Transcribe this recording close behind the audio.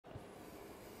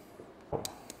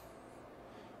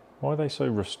Why are they so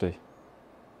rusty?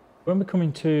 When we're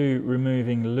coming to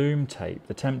removing loom tape,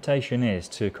 the temptation is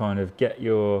to kind of get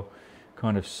your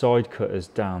kind of side cutters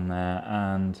down there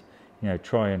and, you know,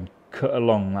 try and cut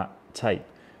along that tape.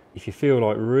 If you feel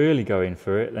like really going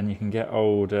for it, then you can get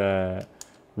old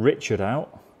Richard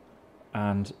out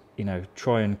and, you know,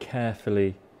 try and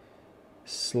carefully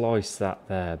slice that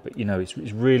there. But, you know, it's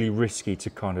really risky to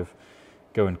kind of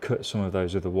go and cut some of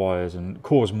those other wires and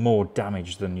cause more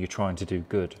damage than you're trying to do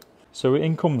good. So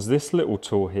in comes this little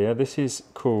tool here. This is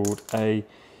called a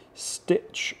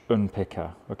stitch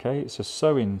unpicker. Okay, it's a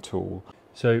sewing tool.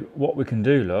 So what we can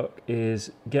do, look,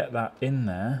 is get that in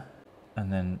there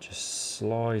and then just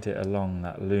slide it along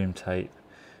that loom tape,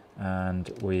 and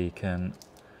we can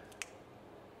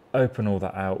open all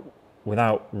that out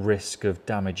without risk of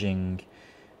damaging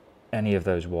any of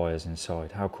those wires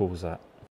inside. How cool is that?